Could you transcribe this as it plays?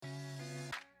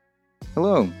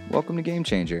Hello, welcome to Game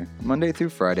Changer. Monday through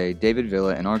Friday, David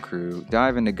Villa and our crew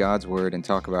dive into God's Word and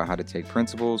talk about how to take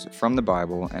principles from the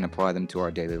Bible and apply them to our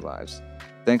daily lives.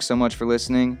 Thanks so much for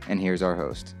listening, and here's our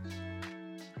host.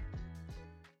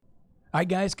 Hi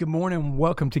guys, good morning.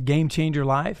 Welcome to Game Changer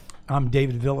Live. I'm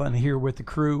David Villa and here with the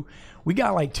crew. We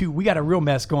got a real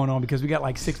mess going on because we got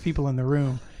like 6 people in the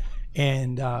room,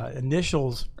 and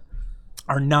initials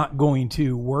are not going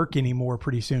to work anymore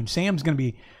pretty soon. Sam's going to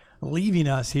be leaving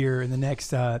us here in the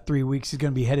next 3 weeks. He's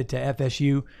going to be headed to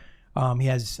FSU. He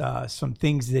has some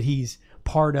things that he's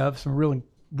part of, some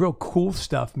real cool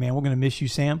stuff, man. We're going to miss you,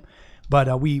 Sam.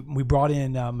 But we brought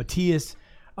in Matthias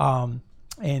and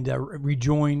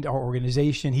rejoined our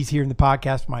organization. He's here in the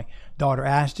podcast. My daughter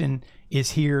Ashton is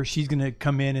here. She's going to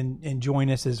come in and join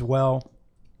us as well.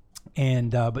 And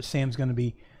but Sam's going to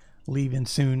be leaving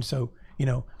soon, so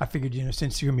I figured,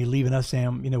 since you're gonna be leaving us,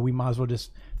 Sam, we might as well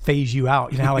just phase you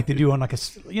out. How like they do on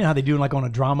how they do like on a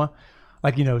drama,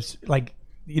 like what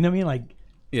I mean, like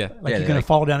you're gonna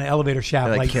fall down an elevator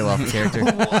shaft, like kill off a character.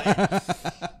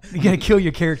 You gotta kill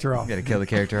your character off. You gotta kill the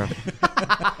character off.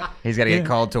 He's gotta get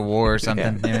called to war or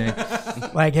something. Yeah.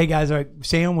 Like, hey guys,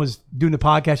 Sam was doing the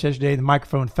podcast yesterday. The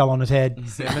microphone fell on his head.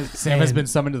 Sam has been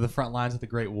summoned to the front lines of the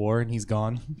Great War, and he's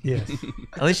gone. Yes.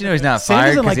 At least he's not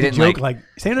fired because he didn't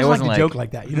Sam doesn't like to joke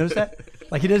like that. You notice that?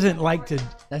 Like, he doesn't like to.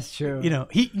 That's true.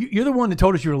 You're the one that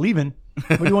told us you were leaving.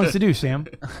 What do you want us to do, Sam?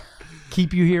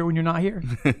 Keep you here when you're not here?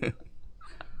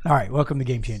 All right, welcome to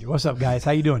Game Changer. What's up, guys?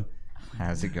 How you doing?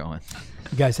 How's it going?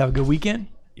 You guys have a good weekend?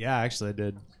 Yeah, actually I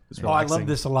did. I love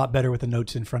this a lot better with the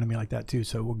notes in front of me like that too,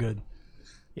 so we're good.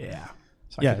 Yeah.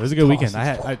 So it was a good weekend.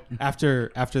 After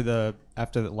the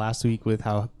last week with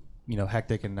how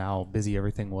hectic and how busy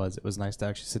everything was, it was nice to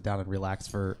actually sit down and relax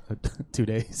for 2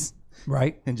 days.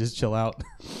 Right. And just chill out.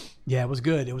 Yeah, it was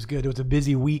good. It was a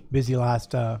busy week, busy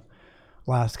last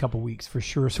couple weeks for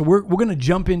sure. So we're gonna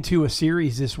jump into a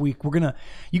series this week.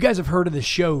 You guys have heard of the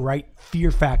show, right?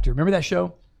 Fear Factor. Remember that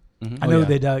show? Mm-hmm. I know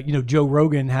that Joe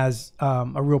Rogan has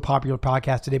a real popular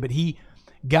podcast today, but he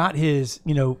got his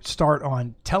start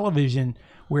on television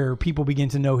where people begin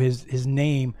to know his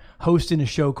name, hosting a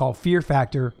show called Fear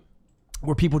Factor,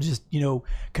 where people just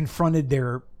confronted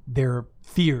their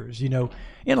fears, and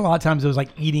a lot of times it was like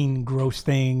eating gross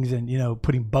things and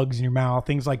putting bugs in your mouth,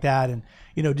 things like that, and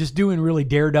just doing really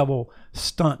daredevil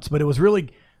stunts. But it was really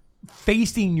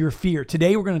facing your fear.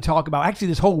 Today we're going to talk about, actually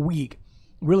this whole week,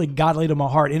 really God laid on my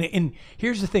heart. And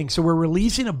here's the thing. So we're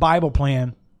releasing a Bible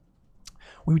plan.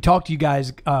 We talked to you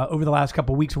guys over the last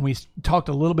couple of weeks when we talked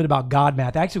a little bit about God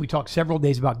math. Actually, we talked several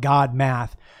days about God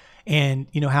math and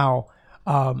how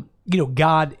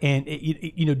God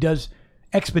and does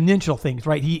exponential things,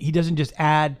 right? He doesn't just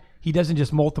add, he doesn't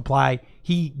just multiply,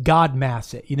 he God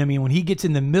maths it. When he gets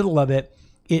in the middle of it,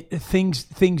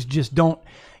 things just don't.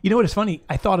 You know what is funny?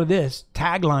 I thought of this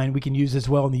tagline we can use as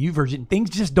well in the YouVersion. Things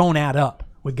just don't add up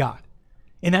with God.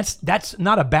 And that's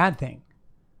not a bad thing.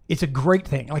 It's a great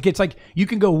thing. It's like you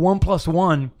can go 1 +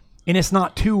 1 and it's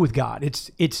not 2 with God.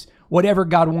 It's whatever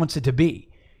God wants it to be.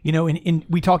 And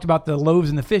we talked about the loaves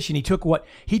and the fish, and he took what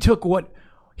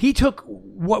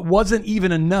wasn't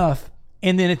even enough,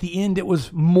 and then at the end it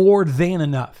was more than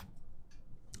enough.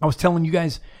 I was telling you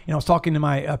guys, I was talking to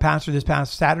my pastor this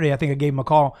past Saturday. I think I gave him a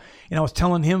call, and I was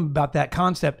telling him about that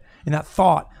concept and that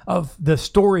thought of the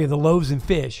story of the loaves and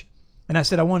fish. And I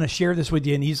said, I want to share this with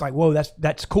you. And he's like, whoa,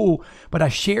 that's cool. But I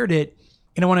shared it,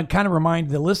 and I want to kind of remind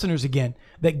the listeners again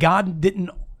that God didn't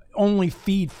only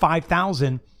feed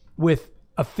 5,000 with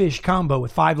a fish combo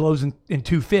with 5 loaves and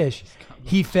 2 fish.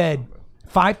 He fed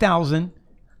 5,000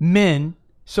 men.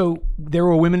 So there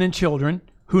were women and children.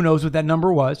 Who knows what that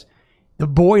number was? The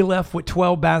boy left with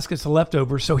 12 baskets of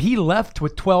leftovers. So he left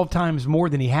with 12 times more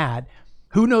than he had.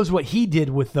 Who knows what he did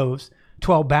with those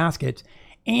 12 baskets?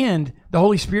 And the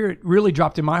Holy Spirit really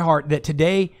dropped in my heart that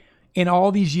today, in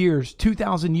all these years,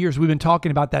 2,000 years, we've been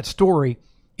talking about that story.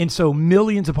 And so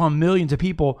millions upon millions of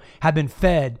people have been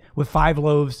fed with 5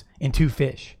 loaves and 2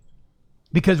 fish.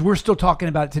 Because we're still talking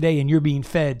about it today, and you're being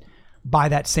fed by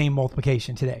that same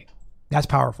multiplication today. That's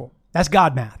powerful. That's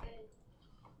God math.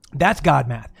 That's God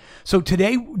math. So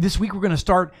today, this week, we're going to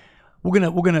start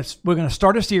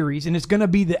a series, and it's going to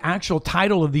be the actual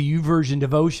title of the YouVersion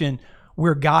devotion,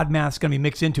 where God math's going to be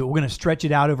mixed into it. We're going to stretch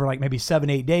it out over like maybe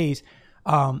 7-8 days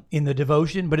in the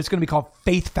devotion, but it's going to be called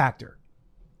Faith Factor.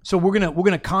 So we're going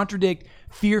to contradict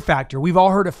Fear Factor. We've all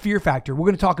heard of Fear Factor. We're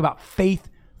going to talk about Faith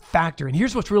Factor. And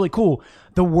here's what's really cool.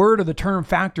 The word or the term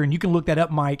factor, and you can look that up,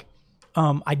 Mike.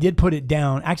 I did put it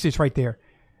down. Actually, it's right there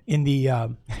in the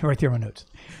right there in my notes,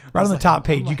 right on the top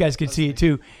page. You guys can see it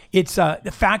too. It's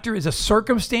the factor is a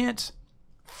circumstance,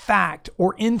 fact,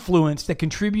 or influence that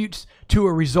contributes to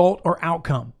a result or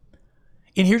outcome.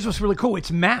 And here's what's really cool.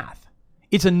 It's math.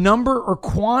 It's a number or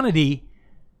quantity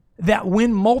that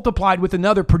when multiplied with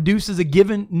another produces a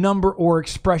given number or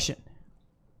expression.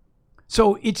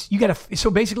 So so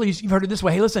basically you've heard it this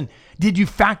way. Hey, listen, did you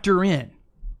factor in?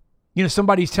 You know,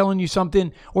 somebody's telling you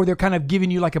something, or they're kind of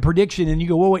giving you like a prediction, and you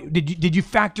go, well, wait, did you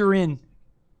factor in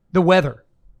the weather?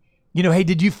 You know, hey,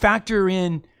 did you factor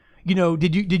in, you know,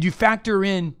 did you factor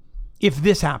in if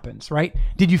this happens, right?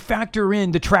 Did you factor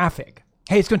in the traffic?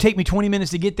 Hey, it's going to take me 20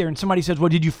 minutes to get there. And somebody says, well,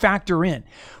 did you factor in?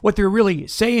 What they're really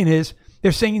saying is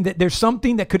they're saying that there's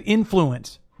something that could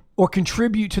influence or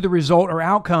contribute to the result or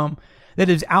outcome that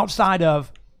is outside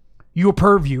of your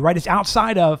purview, right? It's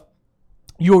outside of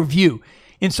your view.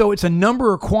 And so it's a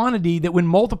number or quantity that when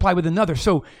multiplied with another,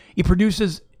 so it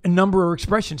produces a number or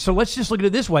expression. So let's just look at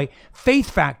it this way. Faith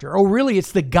factor. Oh, really?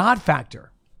 It's the God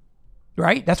factor,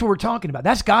 right? That's what we're talking about.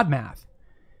 That's God math.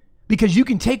 Because you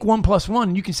can take 1 + 1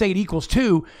 and you can say it equals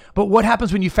 2, but what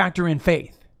happens when you factor in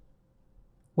faith?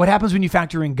 What happens when you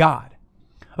factor in God?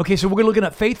 Okay, so we're looking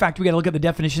at faith factor. We got to look at the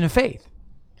definition of faith.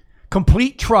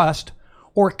 Complete trust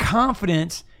or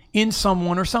confidence in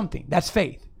someone or something. That's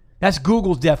faith. That's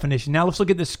Google's definition. Now let's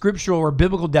look at the scriptural or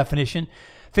biblical definition.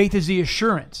 Faith is the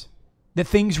assurance that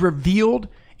things revealed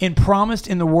and promised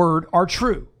in the word are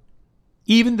true,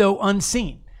 even though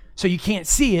unseen. So you can't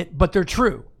see it, but they're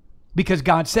true because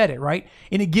God said it, right?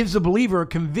 And it gives the believer a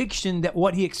conviction that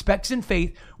what he expects in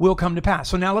faith will come to pass.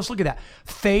 So now let's look at that.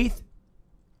 Faith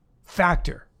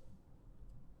factor.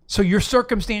 So your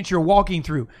circumstance you're walking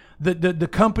through, the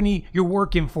company you're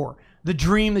working for, the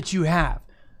dream that you have,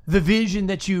 the vision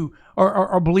that you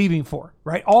are believing for,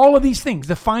 right? All of these things,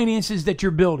 the finances that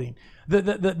you're building,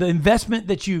 the investment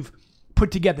that you've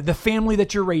put together, the family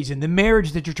that you're raising, the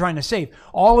marriage that you're trying to save,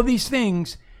 all of these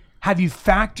things, have you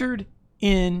factored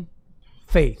in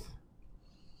faith?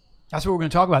 That's what we're going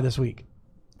to talk about this week.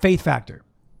 Faith factor.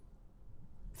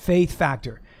 Faith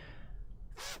factor.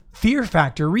 Fear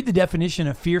factor. Read the definition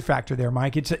of fear factor there,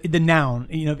 Mike. It's the noun.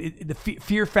 You know, the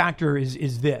fear factor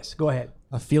is this. Go ahead.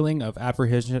 A feeling of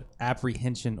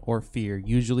apprehension or fear,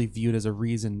 usually viewed as a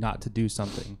reason not to do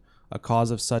something, a cause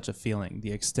of such a feeling,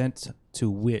 the extent to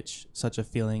which such a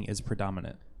feeling is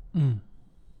predominant.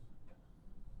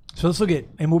 So let's look at,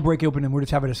 and we'll break open and we'll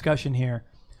just have a discussion here.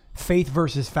 Faith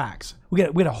versus facts. We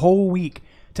got a whole week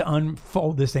to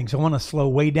unfold this thing. So I want to slow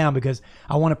way down because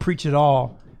I want to preach it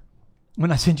all. When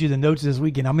I sent you the notes this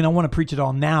weekend, I want to preach it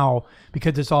all now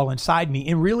because it's all inside me.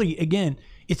 And really, again,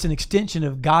 it's an extension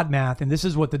of God math. And this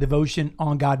is what the devotion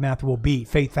on God math will be,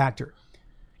 faith factor.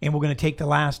 And we're going to take the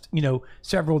last,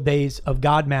 several days of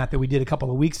God math that we did a couple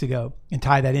of weeks ago and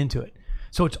tie that into it.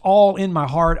 So it's all in my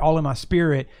heart, all in my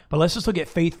spirit. But let's just look at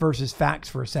faith versus facts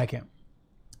for a second.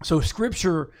 So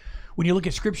Scripture, when you look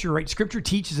at Scripture, right? Scripture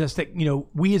teaches us that,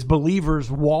 we as believers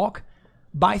walk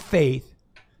by faith,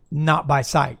 not by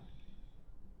sight.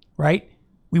 Right?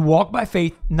 We walk by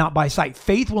faith, not by sight.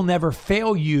 Faith will never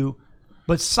fail you,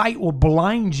 but sight will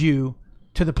blind you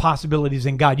to the possibilities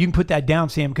in God. You can put that down,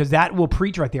 Sam, because that will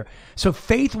preach right there. So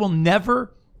faith will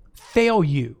never fail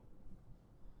you,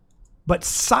 but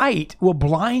sight will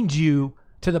blind you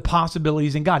to the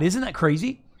possibilities in God. Isn't that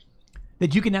crazy?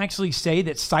 That you can actually say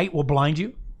that sight will blind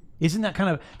you? Isn't that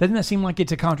doesn't that seem like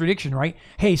it's a contradiction, right?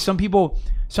 Hey, some people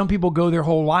go their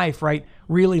whole life, right,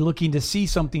 really looking to see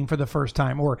something for the first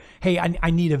time, or, hey, I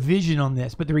need a vision on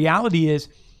this. But the reality is,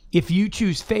 if you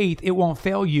choose faith, it won't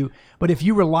fail you. But if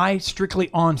you rely strictly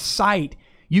on sight,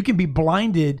 you can be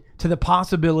blinded to the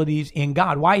possibilities in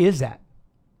God. Why is that?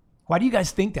 Why do you guys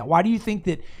think that? Why do you think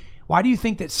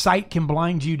that sight can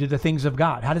blind you to the things of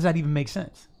God? How does that even make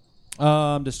sense?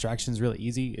 Distraction's really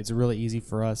easy. It's really easy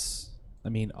for us. I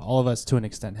mean, all of us to an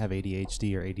extent have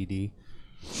ADHD or ADD.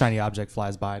 Shiny object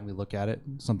flies by and we look at it.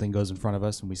 Something goes in front of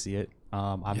us and we see it.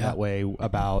 I'm that way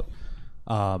about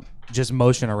just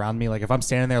motion around me. Like if I'm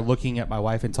standing there looking at my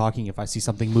wife and talking, if I see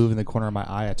something move in the corner of my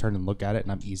eye, I turn and look at it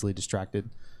and I'm easily distracted.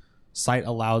 Sight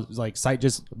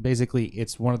just basically,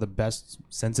 it's one of the best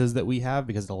senses that we have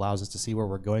because it allows us to see where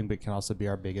we're going, but it can also be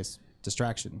our biggest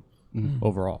distraction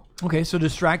overall. Okay, so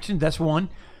distraction, that's one.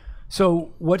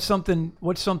 So what's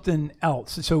something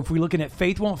else? So if we're looking at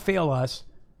faith won't fail us,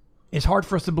 it's hard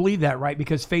for us to believe that, right?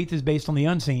 Because faith is based on the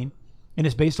unseen and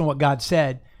it's based on what God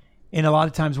said. And a lot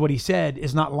of times what he said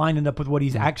is not lining up with what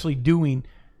he's actually doing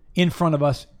in front of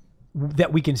us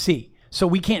that we can see. So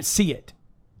we can't see it,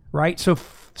 right? So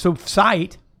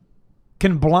sight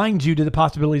can blind you to the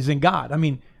possibilities in God. I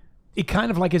mean, it kind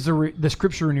of like is the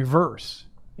scripture in reverse.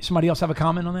 Somebody else have a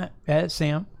comment on that? Ed,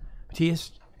 Sam,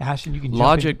 Matthias? Ashton, you can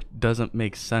Logic doesn't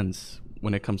make sense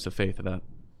when it comes to faith.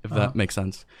 if that makes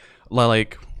sense.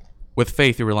 Like with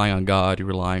faith, you're relying on God. You're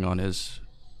relying on his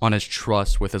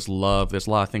trust, with his love. There's a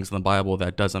lot of things in the Bible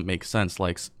that doesn't make sense,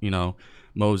 like,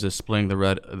 Moses splitting the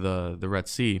Red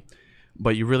Sea.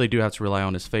 But you really do have to rely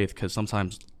on his faith, because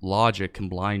sometimes logic can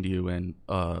blind you, and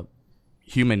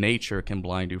human nature can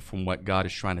blind you from what God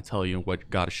is trying to tell you and what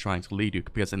God is trying to lead you.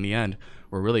 Because in the end,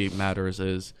 what really matters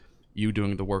is you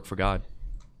doing the work for God.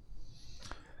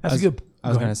 That's good. I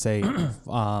was going to say,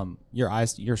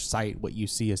 your sight, what you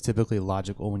see is typically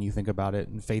logical when you think about it.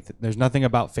 And faith, there's nothing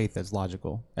about faith that's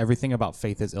logical. Everything about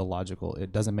faith is illogical.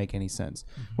 It doesn't make any sense.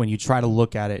 When you try to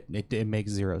look at it, it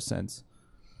makes zero sense.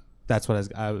 That's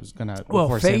what I was going to.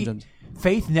 Well,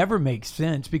 faith never makes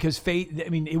sense, because faith,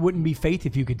 it wouldn't be faith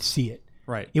if you could see it.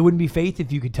 Right. It wouldn't be faith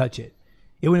if you could touch it.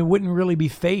 It wouldn't really be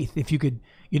faith if you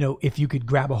could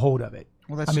grab a hold of it.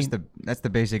 Well, that's the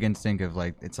basic instinct of,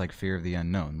 like, it's like fear of the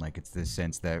unknown. Like, it's this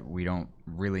sense that we don't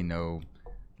really know,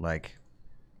 like,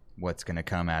 what's going to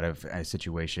come out of a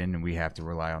situation, and we have to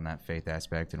rely on that faith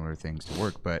aspect in order for things to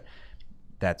work. But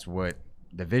that's what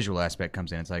the visual aspect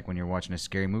comes in. It's like when you're watching a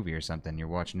scary movie or something, you're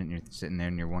watching it and you're sitting there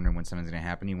and you're wondering when something's going to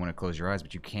happen. You want to close your eyes,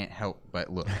 but you can't help but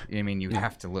look. You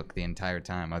have to look the entire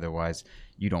time. Otherwise,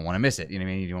 you don't want to miss it. You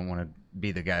don't want to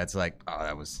be the guy that's like, oh,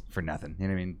 that was for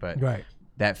nothing. But right.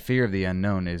 That fear of the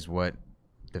unknown is what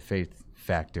the faith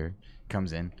factor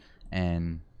comes in.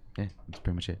 And yeah, that's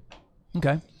pretty much it.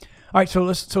 Okay. All right,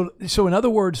 so in other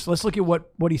words, let's look at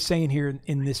what he's saying here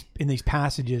in these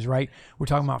passages, right? We're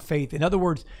talking about faith. In other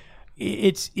words,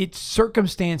 it's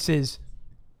circumstances,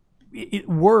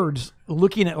 words,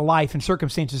 looking at life and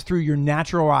circumstances through your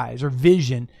natural eyes or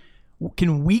vision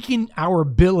can weaken our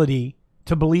ability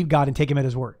to believe God and take him at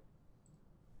his word.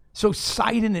 So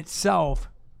sight in itself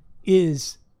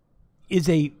is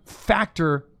a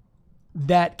factor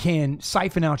that can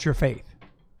siphon out your faith.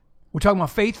 We're talking about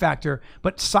faith factor,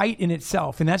 but sight in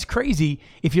itself. And that's crazy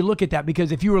if you look at that,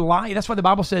 because if you rely, that's why the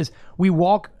Bible says we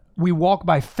walk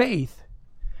by faith,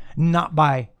 not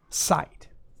by sight.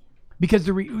 Because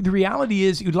the reality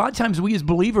is, a lot of times we as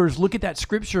believers look at that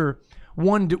scripture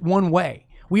one way.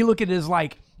 We look at it as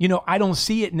like, I don't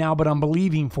see it now, but I'm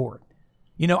believing for it.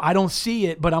 I don't see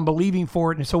it, but I'm believing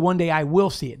for it. And so one day I will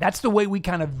see it. That's the way we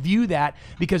kind of view that,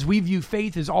 because we view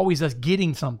faith as always us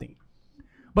getting something.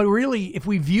 But really, if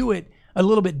we view it a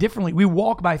little bit differently, we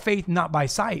walk by faith, not by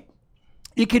sight.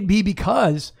 It could be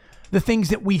because the things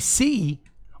that we see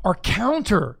are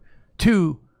counter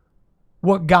to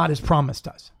what God has promised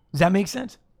us. Does that make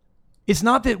sense? It's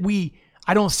not that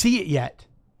I don't see it yet,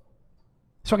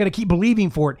 so I got to keep believing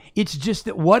for it. It's just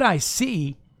that what I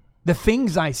see, the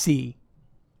things I see,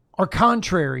 are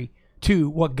contrary to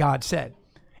what God said.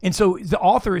 And so the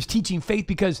author is teaching faith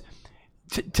because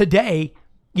today,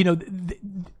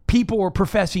 people are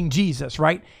professing Jesus,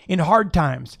 right? In hard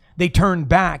times, they turned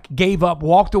back, gave up,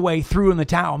 walked away, threw in the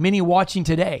towel. Many watching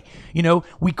today,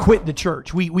 we quit the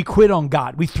church. We quit on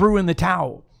God. We threw in the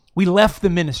towel. We left the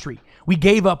ministry. We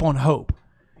gave up on hope.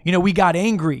 We got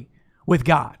angry with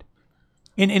God.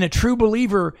 And a true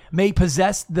believer may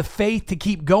possess the faith to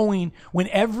keep going when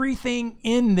everything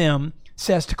in them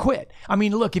says to quit.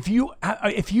 Look, if you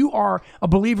are a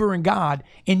believer in God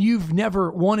and you've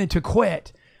never wanted to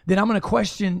quit, then I'm going to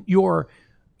question your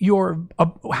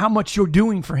how much you're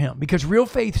doing for him, because real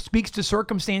faith speaks to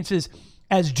circumstances,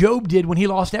 as Job did when he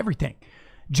lost everything.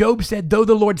 Job said, though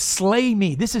the Lord slay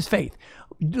me, this is faith,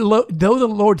 though the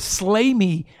Lord slay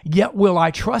me, yet will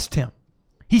I trust him.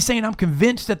 He's saying, I'm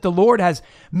convinced that the Lord has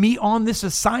me on this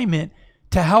assignment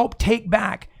to help take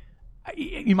back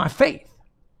my faith.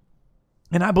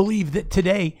 And I believe that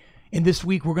today and this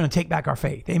week, we're going to take back our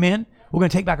faith. Amen? We're going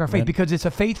to take back our faith because it's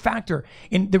a faith factor.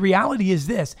 And the reality is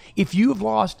this: if you've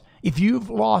lost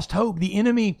hope, the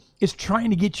enemy is trying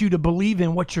to get you to believe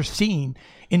in what you're seeing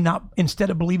and instead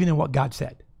of believing in what God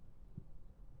said.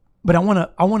 But I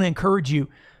want to encourage you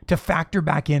to factor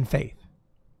back in faith.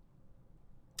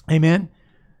 Amen?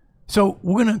 So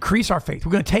we're going to increase our faith.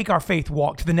 We're going to take our faith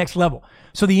walk to the next level.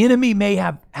 So the enemy may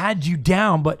have had you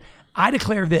down, but I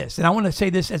declare this, and I want to say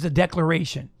this as a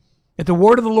declaration, that the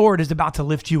word of the Lord is about to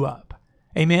lift you up.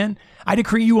 Amen? I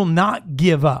decree you will not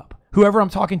give up. Whoever I'm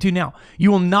talking to now,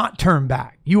 you will not turn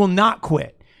back. You will not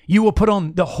quit. You will put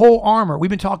on the whole armor. We've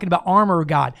been talking about armor of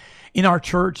God in our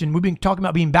church, and we've been talking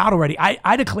about being battle ready.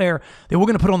 I declare that we're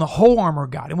going to put on the whole armor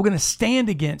of God, and we're going to stand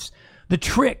against the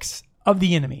tricks of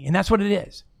the enemy, and that's what it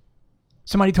is.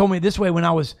 Somebody told me this way when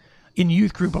I was in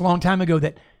youth group a long time ago,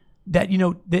 that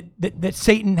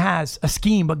Satan has a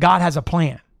scheme, but God has a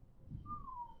plan.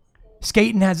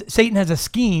 Satan has a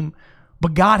scheme,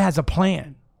 but God has a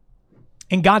plan.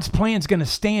 And God's plan is going to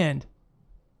stand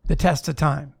the test of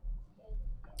time.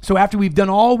 So after we've done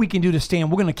all we can do to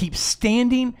stand, we're going to keep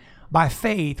standing by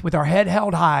faith with our head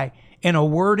held high and a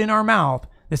word in our mouth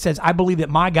that says, I believe that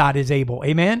my God is able.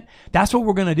 Amen? That's what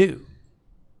we're going to do.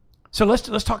 So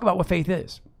let's talk about what faith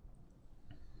is.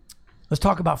 Let's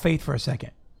talk about faith for a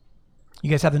second. You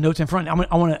guys have the notes in front. I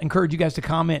want to encourage you guys to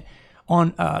comment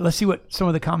on, let's see what some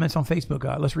of the comments on Facebook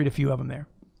are. Let's read a few of them there.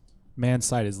 Man's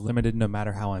sight is limited no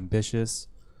matter how ambitious.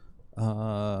 Few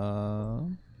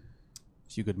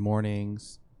good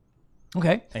mornings.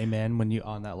 Okay. Amen. When you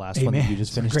on that last Amen. one that you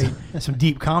just finished. Great. Some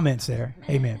deep comments there.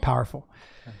 Amen. Powerful.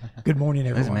 Good morning,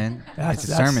 everyone. Listen, man, it's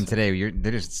a sermon today.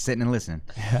 They're just sitting and listening.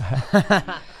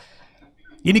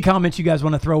 Any comments you guys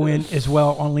want to throw in as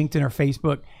well on LinkedIn or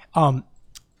Facebook?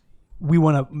 We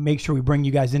want to make sure we bring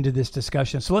you guys into this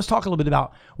discussion. So let's talk a little bit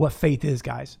about what faith is,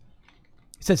 guys.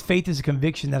 It says faith is a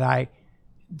conviction that I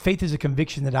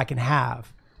can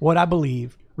have what I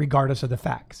believe regardless of the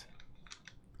facts.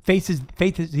 Faith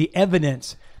is the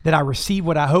evidence that I receive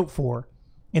what I hope for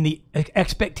and the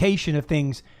expectation of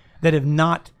things that have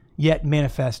not yet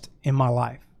manifest in my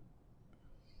life.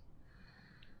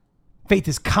 Faith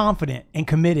is confident and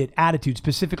committed attitude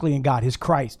specifically in God, His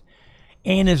Christ,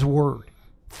 and His Word.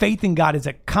 Faith in God is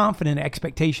a confident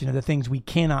expectation of the things we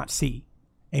cannot see.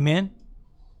 Amen?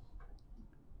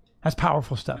 That's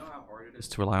powerful stuff. You know how hard it is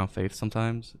to rely on faith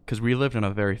sometimes? Because we live in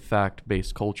a very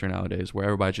fact-based culture nowadays where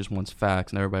everybody just wants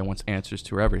facts and everybody wants answers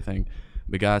to everything.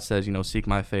 But God says, seek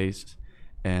my face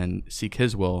and seek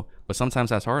His will. But sometimes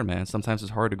that's hard, man. Sometimes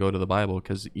it's hard to go to the Bible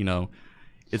because,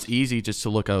 it's easy just to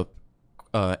look up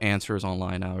answers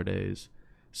online nowadays.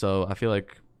 So I feel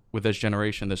like with this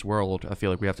generation, this world, I feel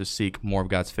like we have to seek more of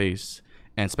God's face.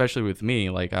 And especially with me,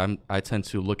 like I tend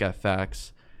to look at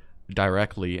facts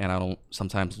directly and I don't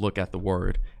sometimes look at the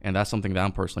word. And that's something that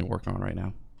I'm personally working on right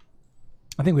now.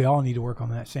 I think we all need to work on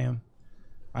that, Sam.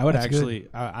 I would That's actually,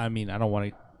 I mean, I don't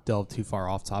want to delve too far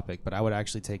off topic, but I would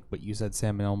actually take what you said,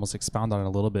 Sam, and almost expound on it a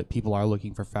little bit. People are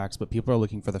looking for facts, but people are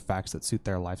looking for the facts that suit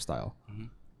their lifestyle. Mm-hmm.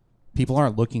 People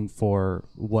aren't looking for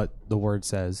what the word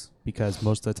says because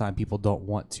most of the time people don't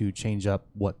want to change up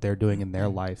what they're doing in their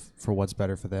life for what's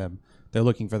better for them. They're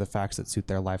looking for the facts that suit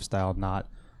their lifestyle, not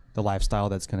the lifestyle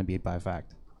that's going to be by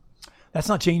fact. That's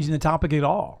not changing the topic at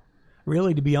all,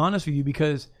 really, to be honest with you,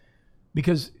 because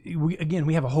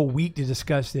we have a whole week to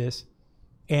discuss this,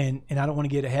 and I don't want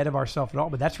to get ahead of ourselves at all,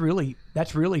 but that's really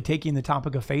taking the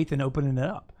topic of faith and opening it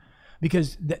up.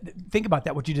 Because think about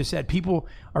that, what you just said. People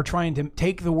are trying to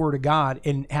take the word of God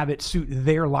and have it suit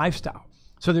their lifestyle.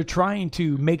 So they're trying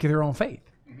to make their own faith.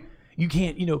 Mm-hmm. You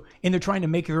can't, and they're trying to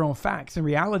make their own facts. And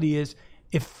reality is,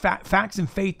 if facts and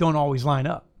faith don't always line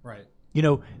up. Right.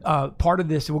 Part of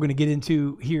this we're going to get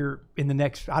into here in the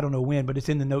next, I don't know when, but it's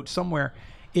in the notes somewhere.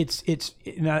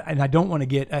 And I don't want to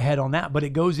get ahead on that, but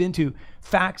it goes into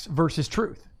facts versus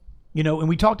truth. And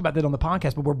we talked about that on the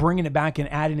podcast, but we're bringing it back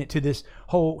and adding it to this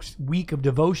whole week of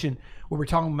devotion where we're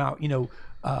talking about,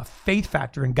 faith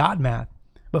factor and God math,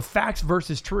 but facts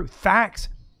versus truth. Facts,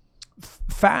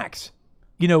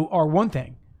 are one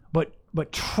thing,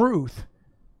 but truth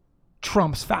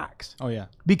trumps facts. Oh yeah.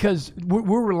 Because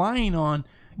we're relying on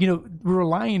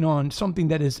something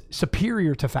that is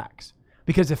superior to facts.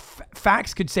 Because if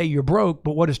facts could say you're broke,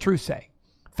 but what does truth say?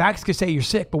 Facts could say you're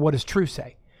sick, but what does truth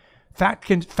say?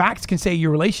 Facts can say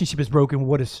your relationship is broken.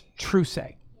 What does truth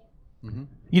say? Mm-hmm.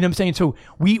 You know what I'm saying? So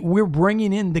we're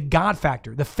bringing in the God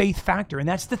factor, the faith factor, and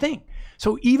that's the thing.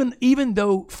 So even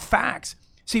though facts,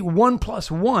 see 1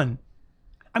 + 1.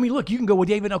 I mean, look, you can go, well,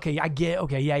 David. Okay, I get.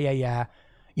 Okay, yeah.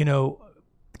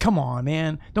 Come on,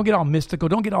 man. Don't get all mystical.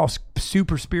 Don't get all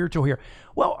super spiritual here.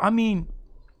 Well, I mean,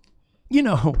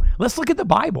 let's look at the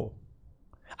Bible.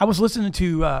 I was listening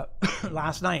to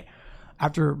last night.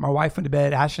 After my wife went to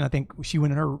bed, Ashton, I think she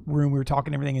went in her room. We were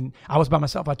talking everything, and I was by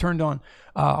myself. I turned on.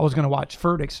 I was going to watch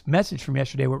Furtick's message from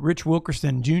yesterday, what Rich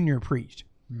Wilkerson Jr. preached,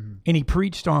 and he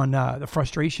preached on the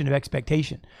frustration of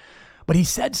expectation. But he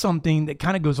said something that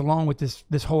kind of goes along with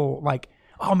this whole like,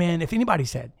 oh man, if anybody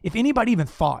even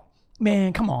thought,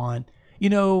 man, come on.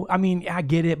 I mean, I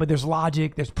get it, but there's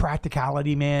logic, there's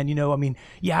practicality, man.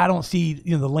 I don't see,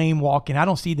 the lame walking. I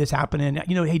don't see this happening.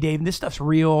 Hey, Dave, this stuff's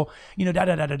real,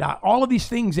 da. All of these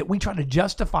things that we try to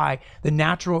justify the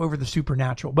natural over the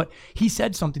supernatural. But he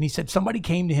said something. He said somebody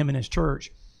came to him in his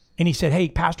church and he said, hey,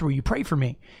 Pastor, will you pray for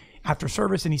me after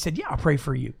service? And he said, yeah, I'll pray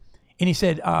for you. And he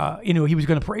said, he was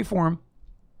going to pray for him.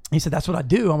 He said, that's what I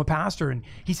do. I'm a pastor. And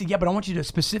he said, yeah, but I want you to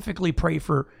specifically pray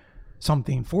for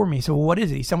something for me. So what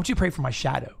is it? He said, I want you to pray for my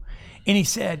shadow. And he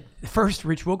said, first,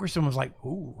 Rich Wilkerson was like,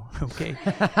 ooh, okay.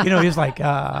 He was like,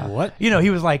 What? He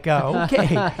was like,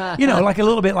 okay. Like a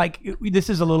little bit like, this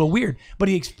is a little weird. But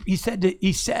he said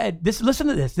this, listen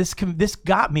to this. This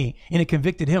got me, and it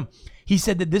convicted him. He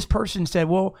said that this person said,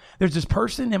 well, there's this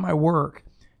person in my work.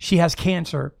 She has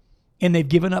cancer, and they've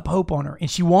given up hope on her,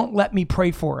 and she won't let me pray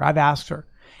for her. I've asked her.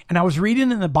 And I was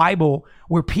reading in the Bible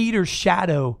where Peter's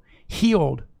shadow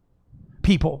healed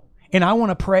people. And I want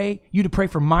to pray you to pray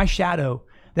for my shadow,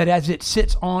 that as it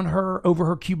sits on her, over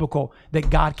her cubicle, that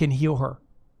God can heal her.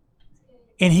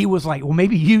 And he was like, well,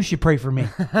 maybe you should pray for me.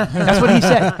 That's what he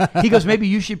said. He goes, maybe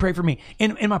you should pray for me.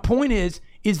 And my point is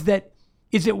that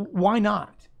why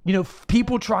not?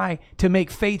 People try to make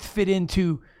faith fit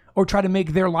into, or try to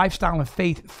make their lifestyle and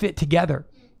faith fit together.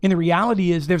 And the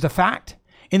reality is there's a fact,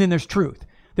 and then there's truth.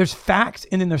 There's facts,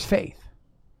 and then there's faith.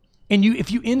 And if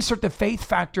you insert the faith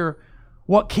factor,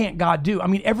 what can't God do? I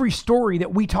mean, every story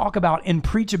that we talk about and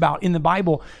preach about in the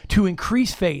Bible to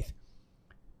increase faith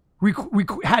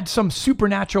had some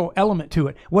supernatural element to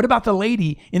it. What about the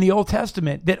lady in the Old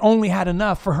Testament that only had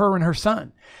enough for her and her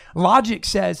son? Logic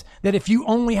says that if you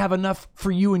only have enough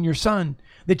for you and your son,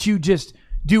 that you just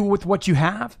do with what you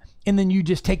have, and then you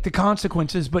just take the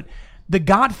consequences. But the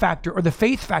God factor, or the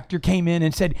faith factor, came in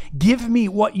and said, give me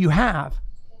what you have,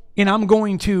 and I'm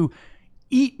going to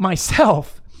eat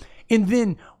myself. And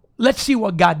then let's see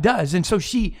what God does. And so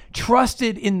she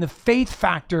trusted in the faith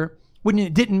factor when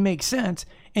it didn't make sense.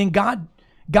 And God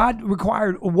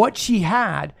required what she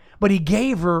had, but he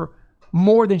gave her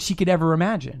more than she could ever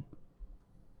imagine.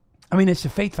 I mean, it's a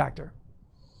faith factor.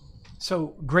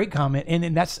 So great comment.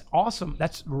 And that's awesome.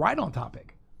 That's right on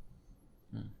topic.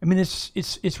 I mean,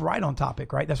 it's right on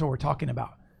topic, right? That's what we're talking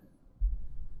about.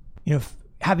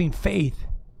 Having faith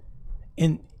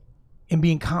and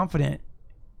being confident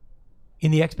in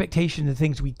the expectation of the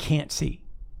things we can't see.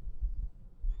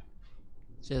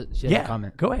 She has a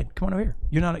comment. Go ahead. Come on over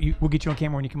here. We'll get you on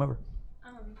camera when you come over.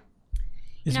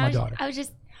 This is my daughter.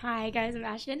 Hi guys, I'm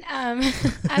Ashton. I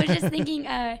was just thinking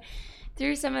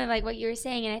through some of like what you were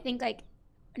saying, and I think like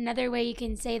another way you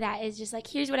can say that is just like,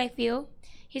 here's what I feel.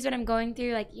 Here's what I'm going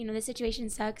through. Like, this situation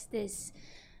sucks. This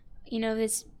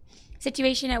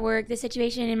situation at work, this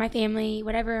situation in my family,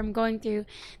 whatever I'm going through,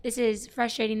 this is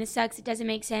frustrating, this sucks, it doesn't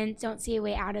make sense, don't see a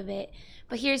way out of it.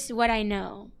 But here's what I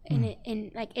know. I'm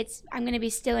going to be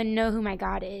still and know who my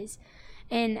God is.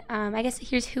 And I guess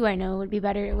here's who I know would be a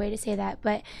better way to say that.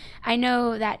 But I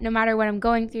know that no matter what I'm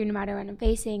going through, no matter what I'm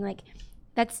facing, like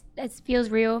that feels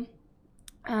real.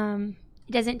 It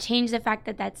doesn't change the fact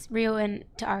that that's real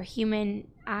to our human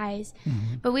eyes.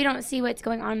 Mm-hmm. But we don't see what's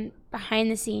going on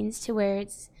behind the scenes, to where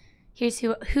here's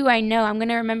who I know. I'm going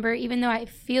to remember, even though I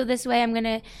feel this way, I'm going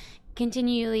to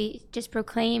continually just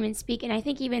proclaim and speak. And I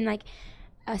think even like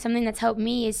something that's helped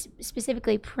me is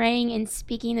specifically praying and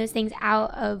speaking those things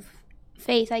out of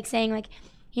faith, like saying like,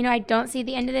 I don't see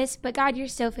the end of this, but God, you're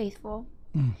still faithful.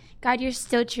 God, you're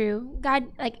still true.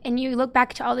 God, and you look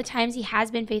back to all the times he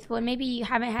has been faithful, and maybe you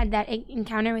haven't had that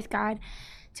encounter with God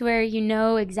to where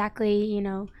exactly,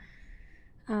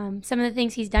 some of the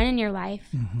things he's done in your life.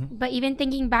 Mm-hmm. But even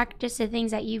thinking back just to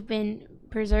things that you've been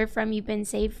preserved from, you've been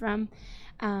saved from,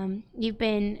 you've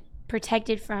been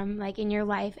protected from, like in your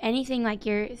life, anything like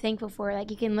you're thankful for,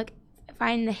 like you can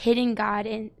find the hidden God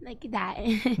in like that.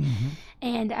 Mm-hmm.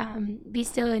 And be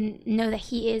still and know that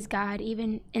he is God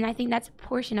even. And I think that's a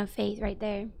portion of faith right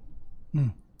there.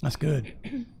 That's good.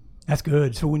 That's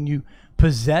good. So when you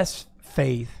possess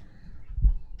faith,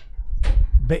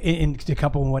 but to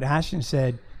couple with what Ashton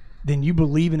said, then you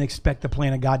believe and expect the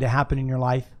plan of God to happen in your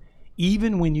life,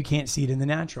 even when you can't see it in the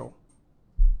natural.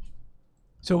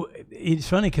 So it's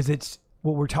funny because it's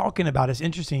what we're talking about is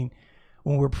interesting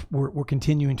when we're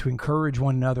continuing to encourage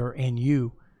one another and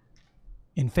you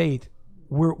in faith.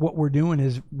 What we're doing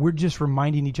is we're just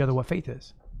reminding each other what faith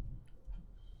is.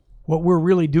 What we're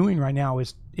really doing right now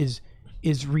is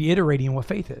reiterating what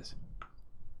faith is.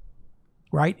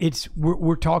 Right?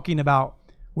 We're talking about.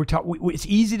 It's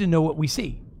easy to know what we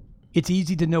see. It's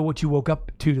easy to know what you woke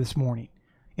up to this morning,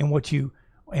 and what you're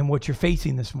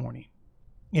facing this morning,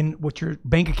 and what your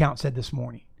bank account said this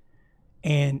morning.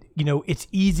 And it's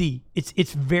easy.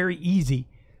 It's very easy.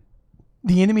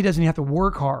 The enemy doesn't have to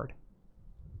work hard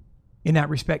in that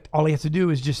respect. All he has to do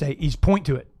is just point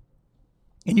to it,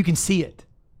 and you can see it.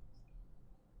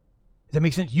 Does that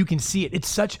make sense? You can see it.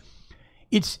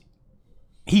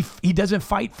 He doesn't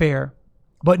fight fair,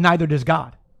 but neither does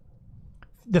God.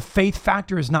 The faith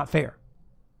factor is not fair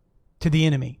to the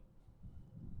enemy.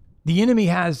 The enemy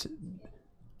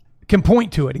can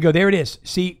point to it and go, there it is.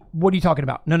 See, what are you talking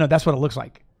about? No, that's what it looks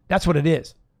like. That's what it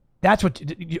is. That's what,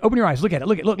 you open your eyes, look at it,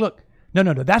 look. No.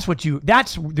 That's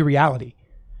the reality.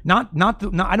 Not what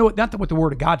the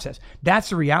word of God says. That's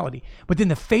the reality. But then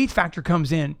the faith factor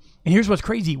comes in, and here's what's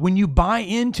crazy. When you buy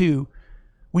into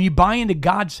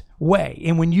God's way,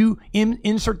 and when you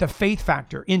insert the faith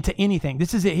factor into anything,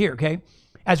 this is it here, okay?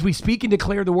 As we speak and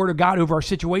declare the word of God over our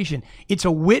situation, it's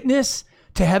a witness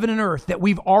to heaven and earth that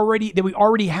we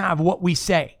already have what we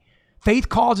say. Faith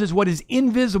causes what is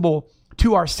invisible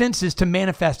to our senses to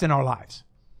manifest in our lives.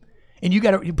 And you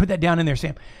got to put that down in there,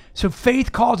 Sam. So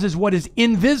faith causes what is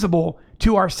invisible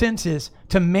to our senses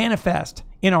to manifest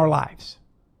in our lives.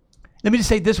 Let me just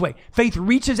say it this way. Faith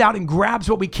reaches out and grabs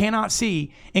what we cannot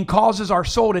see and causes our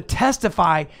soul to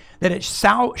testify that it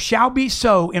shall be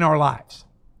so in our lives.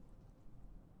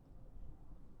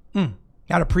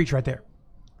 Got to preach right there.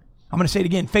 I'm going to say it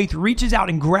again. Faith reaches out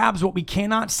and grabs what we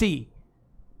cannot see,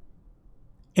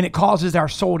 and it causes our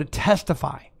soul to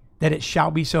testify that it shall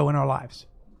be so in our lives.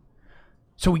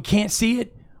 So we can't see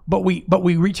it, but we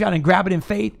reach out and grab it in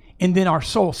faith, and then our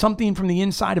soul, something from the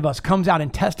inside of us, comes out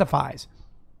and testifies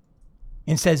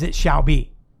and says it shall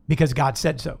be because God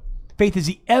said so. Faith is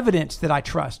the evidence that I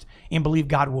trust and believe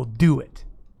God will do it.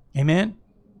 Amen?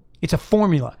 It's a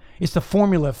formula. It's the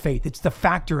formula of faith. It's the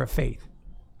factor of faith.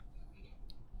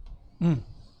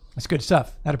 That's good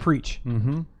stuff. How to preach.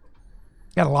 Mm-hmm.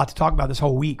 Got a lot to talk about this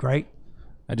whole week, right?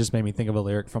 That just made me think of a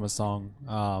lyric from a song,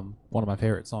 one of my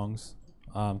favorite songs,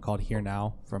 called Here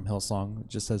Now from Hillsong. It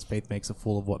just says, faith makes a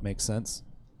fool of what makes sense.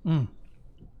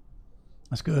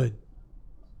 That's good.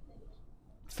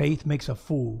 Faith makes a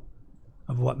fool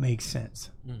of what makes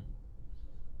sense.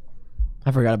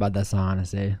 I forgot about that song,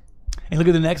 honestly. And look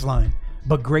at the next line.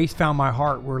 But grace found my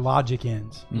heart where logic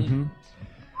ends. Mm-hmm.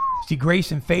 See,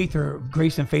 grace and faith are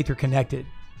connected.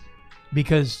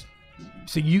 Because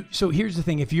so here's the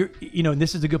thing. If you're, and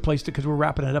this is a good place to, because we're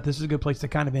wrapping it up, this is a good place to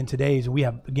kind of end today's. We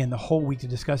have, again, the whole week to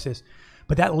discuss this.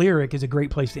 But that lyric is a great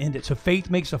place to end it. So faith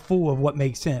makes a fool of what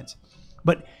makes sense.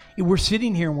 But we're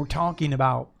sitting here and we're talking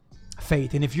about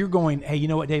faith. And if you're going, hey, you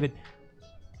know what, David?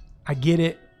 I get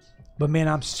it. But man,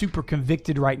 I'm super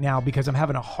convicted right now because I'm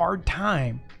having a hard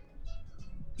time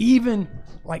even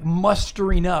like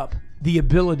mustering up the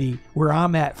ability where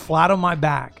I'm at flat on my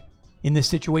back in this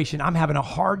situation. I'm having a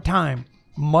hard time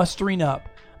mustering up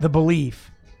the belief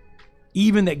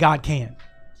even that God can.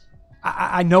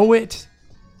 I know it.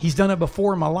 He's done it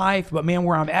before in my life, but man,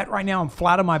 where I'm at right now, I'm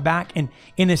flat on my back. And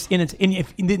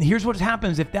then here's what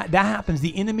happens. If that happens,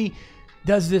 the enemy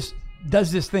does this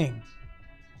thing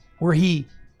where he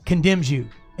condemns you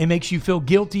and makes you feel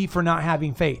guilty for not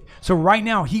having faith. So right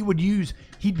now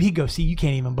he'd go, see, you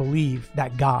can't even believe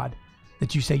that God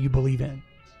that you say you believe in.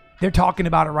 They're talking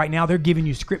about it right now. They're giving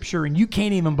you scripture and you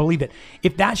can't even believe it.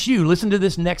 If that's you, listen to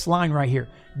this next line right here.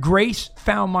 Grace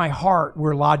found my heart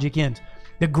where logic ends.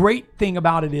 The great thing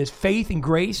about it is faith and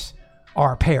grace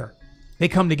are a pair. They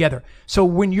come together. So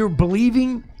when you're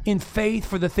believing in faith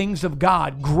for the things of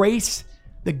God,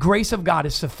 the grace of God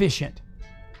is sufficient.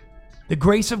 The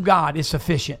grace of God is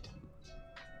sufficient.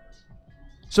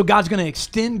 So God's going to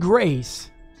extend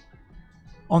grace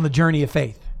on the journey of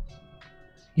faith.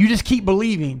 You just keep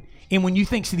believing. And when you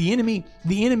think, see, the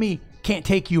enemy can't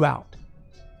take you out.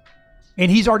 And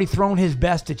he's already thrown his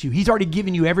best at you. He's already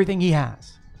given you everything he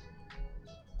has.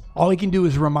 All he can do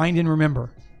is remind and remember.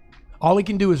 All he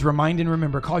can do is remind and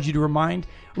remember. Cause you to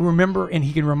remember, and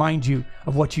he can remind you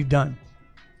of what you've done.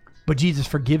 But Jesus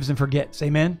forgives and forgets.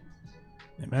 Amen?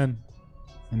 Amen.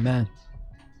 Amen.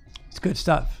 It's good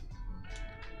stuff.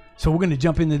 So we're going to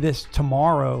jump into this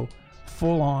tomorrow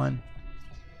full on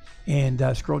and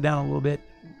scroll down a little bit.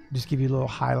 Just give you a little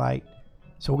highlight.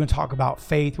 So we're going to talk about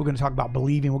faith. We're going to talk about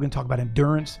believing. We're going to talk about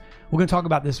endurance. We're going to talk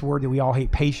about this word that we all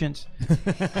hate, patience.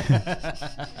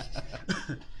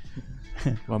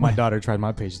 Well, my daughter tried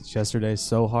my patience yesterday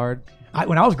so hard.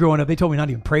 When I was growing up, they told me not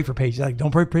to even pray for patience. Like,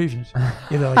 don't pray for patience.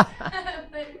 Like,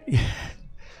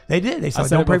 they did. They said,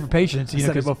 don't pray for patience. I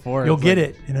said it before. You'll get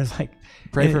it. And it's like,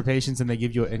 pray for patience,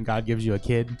 and God gives you a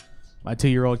kid. My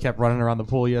 2-year-old kept running around the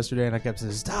pool yesterday, and I kept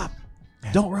saying, stop,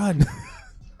 don't run.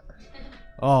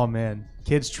 Oh, man.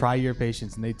 Kids try your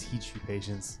patience, and they teach you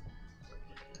patience.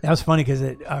 That was funny because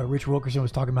Rich Wilkerson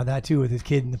was talking about that, too, with his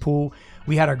kid in the pool.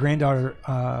 We had our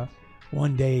granddaughter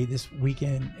one day this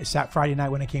weekend. It's Friday night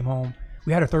when I came home.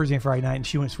 We had her Thursday and Friday night, and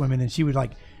she went swimming, and she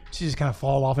just kind of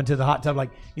fall off into the hot tub,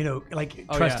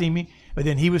 trusting me. But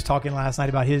then he was talking last night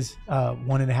about his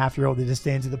 1.5-year-old that just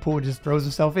stands in the pool and just throws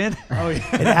himself in. Oh, yeah.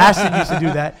 And Ashton used to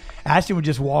do that. Ashton would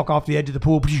just walk off the edge of the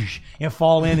pool and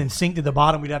fall in and sink to the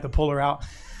bottom. We'd have to pull her out,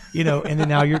 and then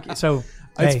now you're so.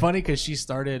 It's funny because she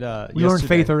started. We learned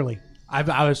faith early.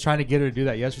 I was trying to get her to do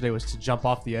that yesterday, was to jump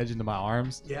off the edge into my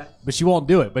arms. Yeah. But she won't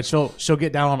do it. But she'll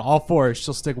get down on all fours.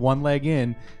 She'll stick one leg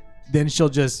in, then she'll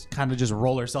just kind of just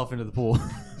roll herself into the pool.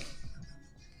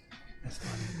 That's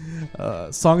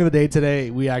funny. Song of the day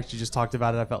today, we actually just talked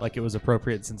about it. I felt like it was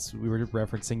appropriate since we were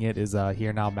referencing it. Is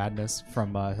Here Now Madness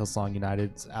from Hillsong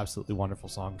United. It's an absolutely wonderful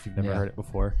song if you've never heard it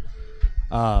before.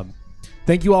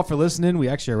 Thank you all for listening. We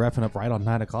actually are wrapping up right on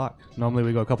 9 o'clock. Normally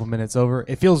we go a couple minutes over.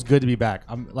 It feels good to be back.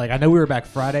 I know we were back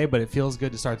Friday, but it feels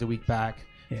good to start the week back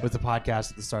with the podcast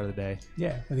at the start of the day.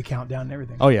 Yeah, with the countdown and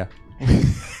everything. Oh yeah.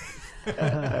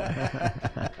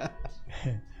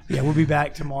 Yeah, we'll be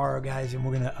back tomorrow, guys, and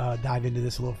we're going to dive into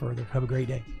this a little further. Have a great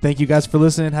day. Thank you guys for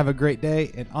listening. Have a great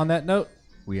day. And on that note,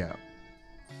 We out.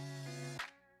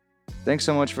 Thanks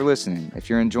so much for listening. If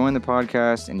you're enjoying the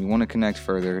podcast and you want to connect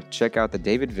further, check out the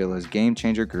David Villa's Game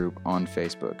Changer group on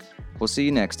Facebook. We'll see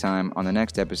you next time on the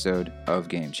next episode of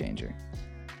Game Changer.